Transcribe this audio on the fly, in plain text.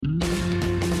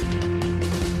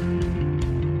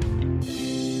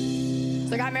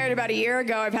got married about a year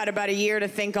ago. I've had about a year to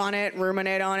think on it,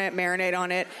 ruminate on it, marinate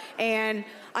on it. And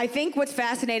I think what's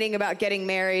fascinating about getting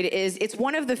married is it's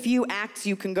one of the few acts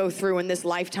you can go through in this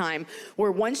lifetime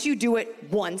where once you do it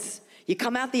once, you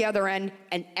come out the other end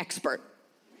an expert.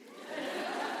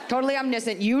 Totally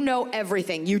omniscient. You know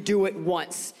everything. You do it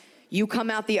once. You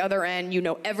come out the other end. You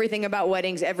know everything about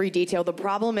weddings, every detail. The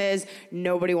problem is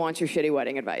nobody wants your shitty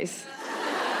wedding advice.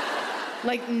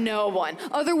 Like, no one.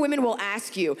 Other women will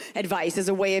ask you advice as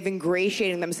a way of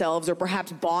ingratiating themselves or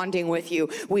perhaps bonding with you.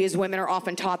 We as women are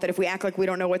often taught that if we act like we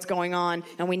don't know what's going on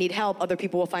and we need help, other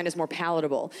people will find us more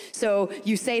palatable. So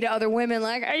you say to other women,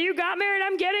 like, hey, you got married?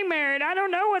 I'm getting married. I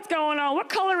don't know what's going on. What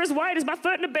color is white? Is my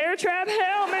foot in a bear trap?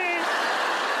 Help me.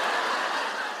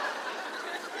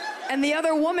 And the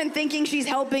other woman, thinking she's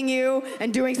helping you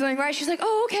and doing something right, she's like,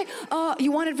 oh, okay,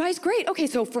 you want advice? Great. Okay,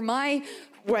 so for my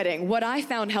wedding, what I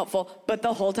found helpful, but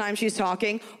the whole time she's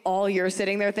talking, all you're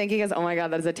sitting there thinking is, oh my God,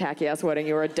 that is a tacky-ass wedding.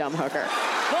 You were a dumb hooker. The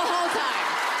whole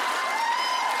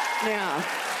time. Yeah.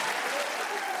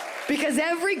 Because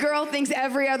every girl thinks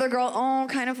every other girl, oh,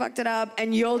 kind of fucked it up,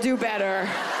 and you'll do better.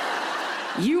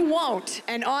 You won't.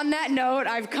 And on that note,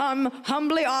 I've come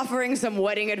humbly offering some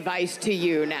wedding advice to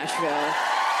you, Nashville.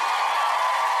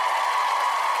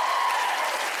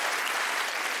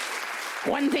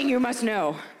 One thing you must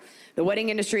know. The wedding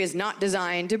industry is not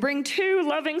designed to bring two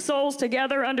loving souls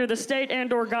together under the state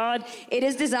and/or God. It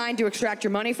is designed to extract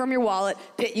your money from your wallet,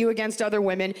 pit you against other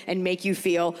women, and make you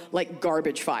feel like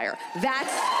garbage fire.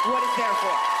 That's what it's there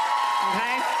for,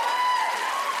 okay?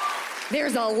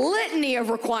 There's a litany of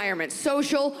requirements,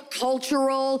 social,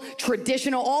 cultural,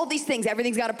 traditional, all these things.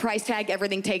 Everything's got a price tag.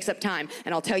 Everything takes up time.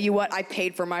 And I'll tell you what, I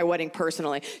paid for my wedding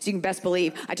personally. So you can best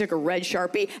believe I took a red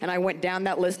Sharpie and I went down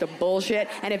that list of bullshit.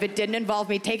 And if it didn't involve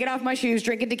me taking off my shoes,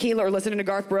 drinking tequila, or listening to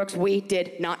Garth Brooks, we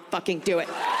did not fucking do it.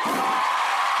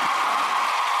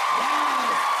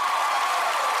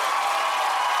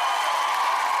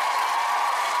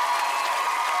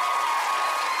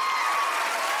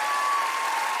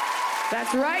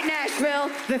 That's right,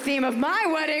 Nashville. The theme of my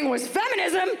wedding was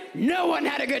feminism. No one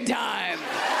had a good time.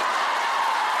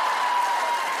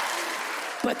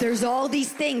 But there's all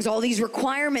these things, all these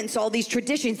requirements, all these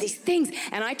traditions, these things.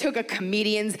 And I took a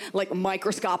comedian's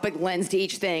microscopic lens to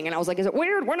each thing. And I was like, is it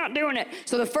weird? We're not doing it.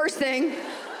 So the first thing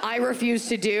I refused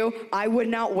to do, I would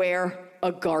not wear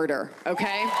a garter,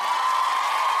 okay?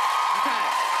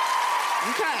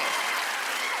 Okay.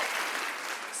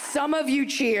 Some of you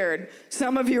cheered.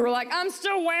 Some of you were like, I'm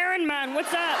still wearing mine.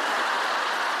 What's up?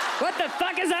 What the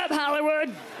fuck is up,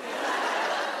 Hollywood?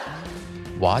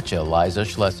 Watch Iliza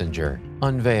Shlesinger,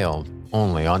 Unveiled,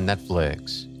 only on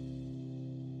Netflix.